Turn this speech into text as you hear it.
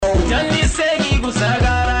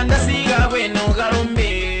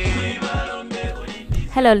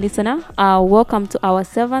Hello, listener. Welcome to our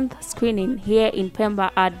seventh screening here in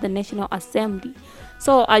Pemba at the National Assembly.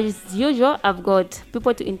 So, as usual, I've got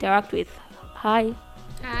people to interact with. Hi,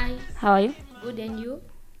 Hi, how are you? good and you?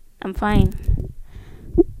 I'm fine.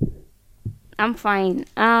 I'm fine.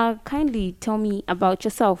 Kindly tell me about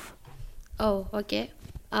yourself. Oh, okay.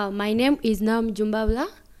 My name is Nam Jumbabla.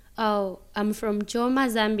 I'm from Choma,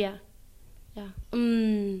 Zambia. Yeah.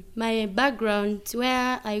 My background,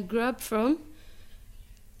 where I grew up from,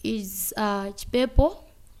 is Chipepo,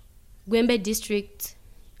 Gwembe district.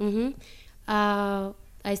 Mm-hmm.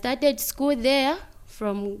 I started school there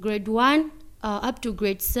from grade 1 up to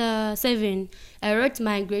grade 7. I wrote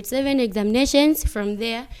my grade 7 examinations from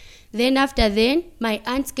there. Then after then, my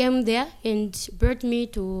aunt came there and brought me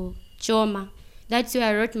to Choma. That's where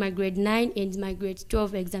I wrote my grade 9 and my grade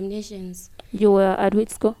 12 examinations. You were at which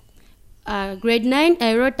school? Grade 9,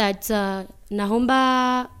 I wrote at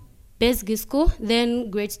Nahomba Basic School. Then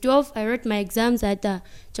grade 12, I wrote my exams at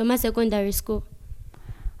Choma Secondary School.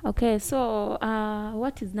 Okay, so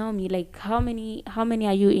what is Naomi like? How many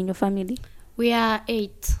are you in your family? We are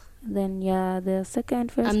 8. Then you're the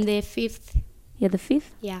second, first. I'm the 5th. You're the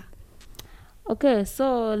fifth. Yeah. Okay,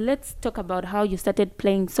 so let's talk about how you started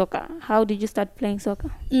playing soccer. How did you start playing soccer?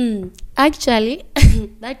 Actually,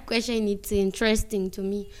 that question is interesting to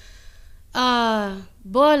me.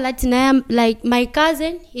 Ball Latinam, like my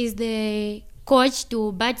cousin is the coach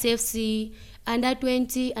to Bats FC under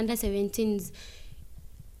 20, under 17s.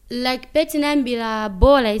 Like Petinam bila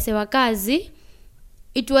ball isewa kazi,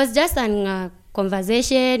 it was just a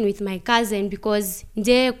conversation with my cousin because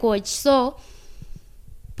ndiye coach. So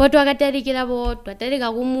poto akatarikira bo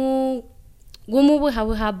twatarika gumu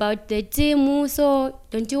about the team. So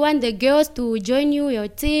don't you want the girls to join your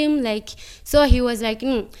team? Like, so he was like,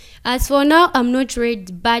 as for now I'm not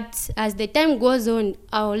ready, but as the time goes on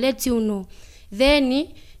I'll let you know.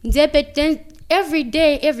 Then every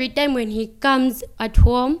time when he comes at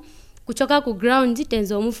home kuchoka ku ground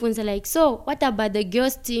tenzo mufunza like, so what about the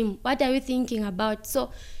girls team, what are you thinking about?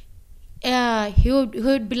 So he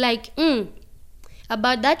would be like,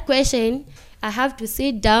 about that question I have to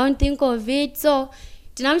sit down, think of it. So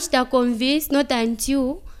tinamshita convinced, not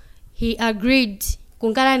until he agreed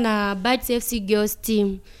kunkala na Bats FC girls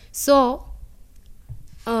team. So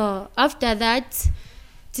after that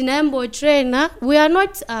tinambo trainer, we are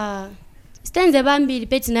not stanze bambili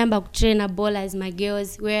pe tinamba kutrainer ballers my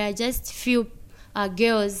girls, we are just few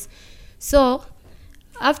girls. So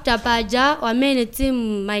after Paja or main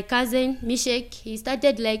team, my cousin Mishek, he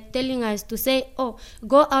started like telling us to say, oh,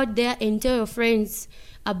 go out there and tell your friends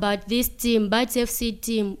about this team, Bats FC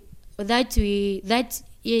team, that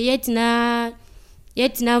yet na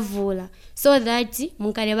vula, so that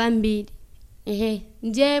munkale bambili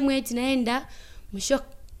nje mwe tinaenda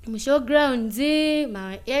musho grounds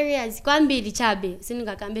ma areas kwambili chabe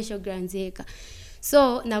sinikakambe show grounds eka.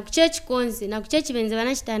 So na kuchurch konzi na kuchurch benze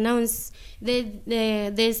banachita announce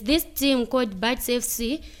there's this team called Bats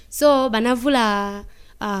FC. So banavula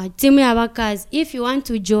team y'abakazi, if you want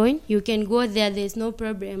to join you can go there, there's no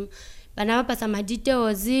problem. Banabapa some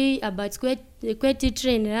details about kweti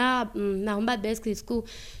trainer na Homba Basic School.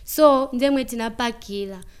 So ndemwe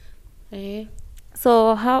tinapakila.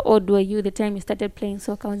 So how old were you the time you started playing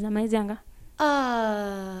soccer? Was younger?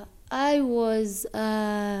 I was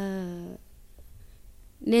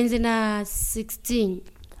Nenzina 16.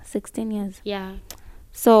 16 years. Yeah.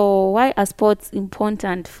 So why are sports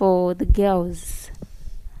important for the girls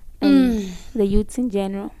and the youths in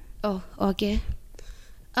general? Oh, okay.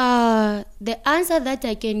 The answer that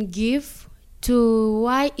I can give to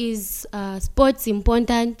why is sports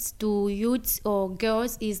important to youths or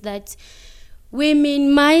girls is that we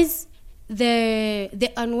minimize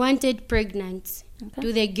the unwanted pregnancy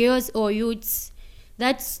to the girls or youths.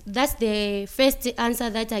 That's the first answer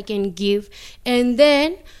that I can give. And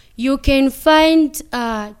then you can find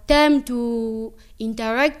time to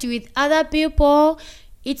interact with other people.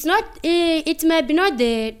 It's not it might be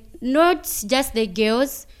not just the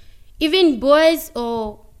girls, even boys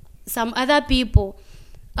or some other people,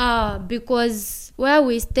 because where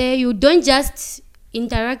we stay you don't just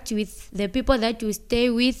interact with the people that you stay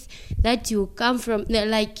with, that you come from,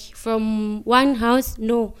 like from one house.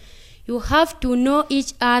 No, you have to know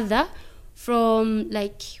each other from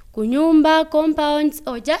like kunyumba compounds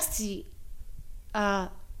or just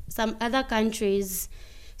some other countries.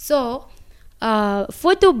 So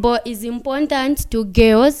football is important to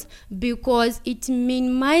girls because it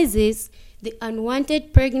minimizes the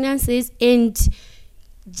unwanted pregnancies and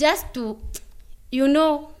just to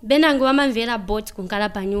benangu wamamvera bot kunkala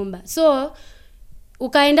pa nyumba. So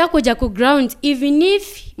ukaenda kuja ku ground, even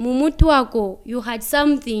if mumutu wako you had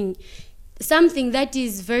something that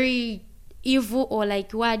is very evil or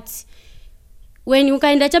like what, when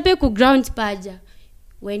ukaenda chape ku ground paja,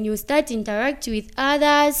 when you start interact with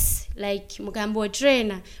others, like mukambo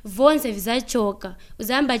trainer vonse vizachoka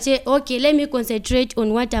uzamba che okay, let me concentrate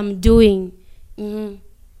on what I'm doing.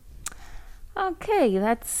 Okay,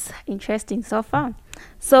 that's interesting so far.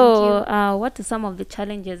 So what are some of the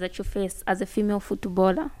challenges that you face as a female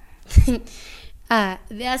footballer?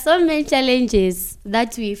 There are so many challenges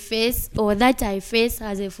that we face, or that I face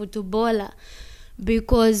as a footballer,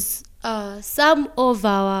 because some of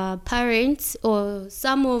our parents, or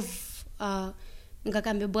some of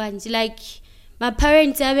ngakambe bwanji, like my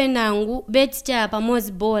parents ave nangu betcha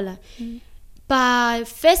pamozi bola. Pa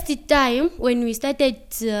first time when we started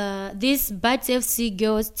this Bats FC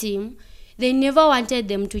girls team, they never wanted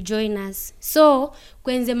them to join us. So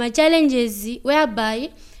kwenze ma challenges whereby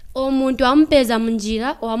omuntu ampeza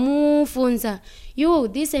munjira wamufunza you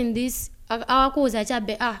this and this awakuza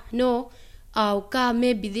chabe no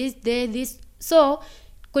maybe this day this. So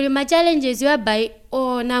kuli ma challenges whereby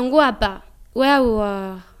nangu apa where we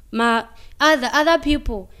were, my other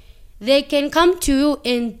people, they can come to you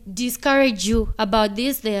and discourage you about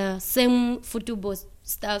this, their same football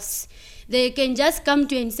stuffs. They can just come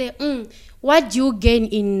to you and say, what do you gain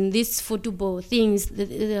in this football things,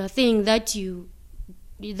 the thing that you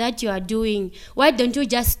are doing? Why don't you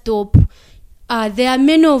just stop? There are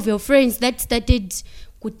many of your friends that started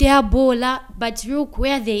kutea bola, but look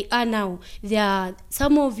where they are now. There are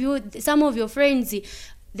some of your friends,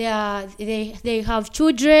 they have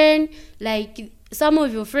children, like some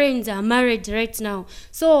of your friends are married right now.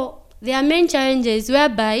 So there are many challenges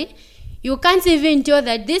whereby you can't even tell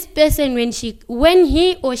that this person, when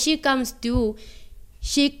he or she comes to you,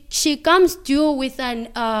 she comes to you with an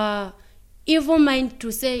evil mind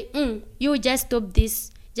to say, you just stop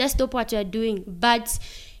this, just stop what you are doing. But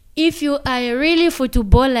if you are a really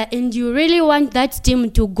footballer and you really want that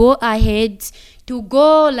team to go ahead, to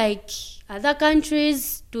go like other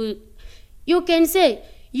countries, you can say,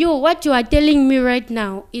 what you are telling me right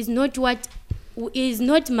now is not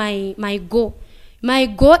my goal. My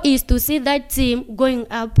goal is to see that team going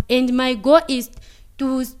up, and my goal is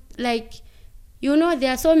to, like,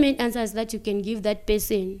 there are so many answers that you can give that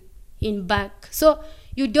person in back. So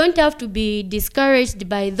you don't have to be discouraged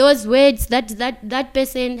by those words that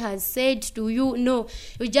person has said to you. No,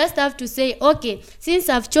 you just have to say, okay, since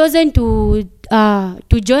I've chosen to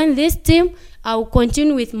join this team, I'll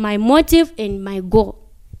continue with my motive and my goal.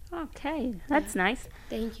 Okay, that's nice.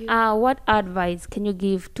 Thank you. What advice can you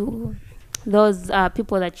give to those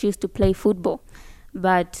people that choose to play football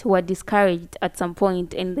but were discouraged at some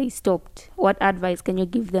point and they stopped? What advice can you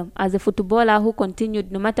give them as a footballer who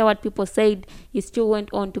continued, no matter what people said, you still went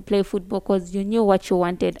on to play football because you knew what you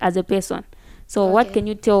wanted as a person? So what can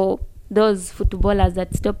you tell those footballers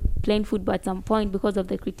that stopped playing football at some point because of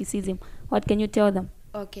the criticism? What can you tell them?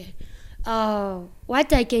 Okay.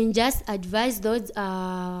 What I can just advise those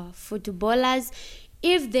footballers,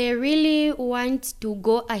 if they really want to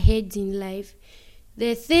go ahead in life,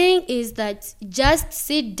 the thing is that just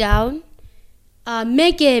sit down,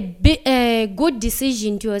 make a good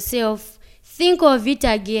decision to yourself, think of it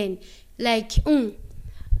again, like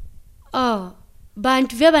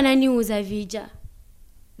bantu vyabananiuza vija,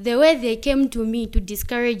 the way they came to me to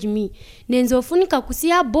discourage me, nenzofunika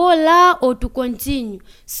kusia bola or to continue.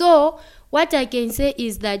 So what I can say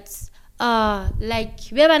is that like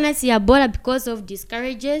vyabanasiya bola because of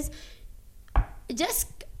discourages, just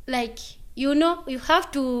like you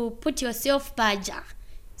have to put yourself paja,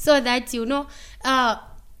 so that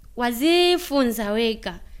wazifunza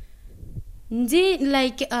weka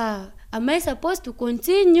like am I supposed to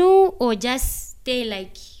continue or just stay,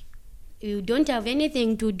 like you don't have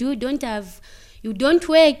anything to do, you don't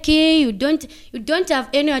work, you don't have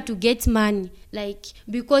anywhere to get money, like,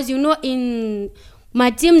 because in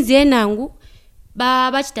my team zenangu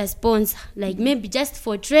bachita sponsor, like maybe just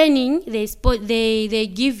for training they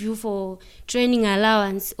give you for training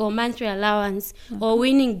allowance or monthly allowance or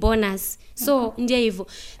winning bonus. So ndio hivyo,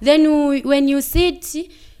 then when you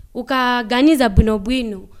sit ukaganiza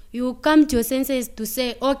bwino, you come to your senses to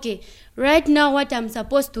say, okay, right now what I'm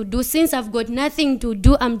supposed to do, since I've got nothing to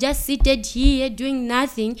do, I'm just seated here doing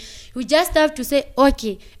nothing. You just have to say,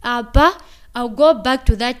 okay, I'll go back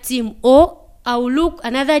to that team, or I'll look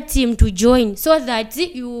another team to join, so that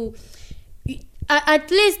you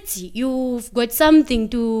at least you've got something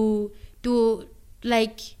to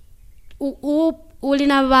like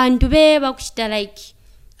ulina bantu be bakushita, like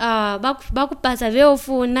bakupasa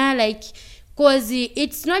veofuna, like Because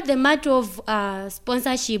it's not the matter of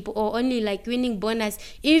sponsorship or only like winning bonus.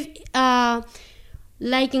 If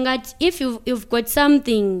like that, if you've got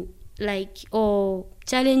something like or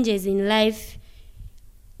challenges in life,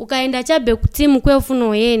 ukaenda chabe kutimu kwe ufuna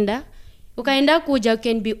oyenda, ukaenda kuja, you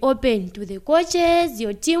can be open to the coaches,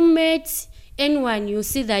 your teammates, anyone. You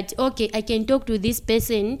see that okay, I can talk to this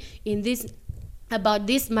person in this about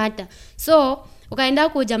this matter. So ukaenda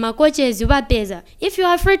kuja ma coaches ubapeza. If you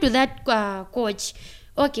are afraid to that coach,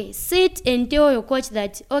 okay, sit and tell your coach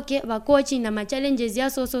that okay, the coach in my challenges, yeah,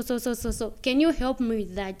 so can you help me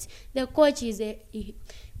with that? The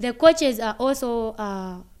coaches are also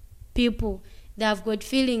people that have got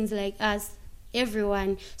feelings like us,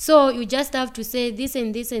 everyone. So you just have to say this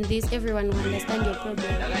and this and this, everyone will understand your problem.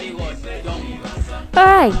 All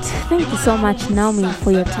right, thank you so much, Naomi,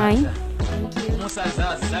 for your time.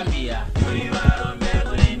 Thank you.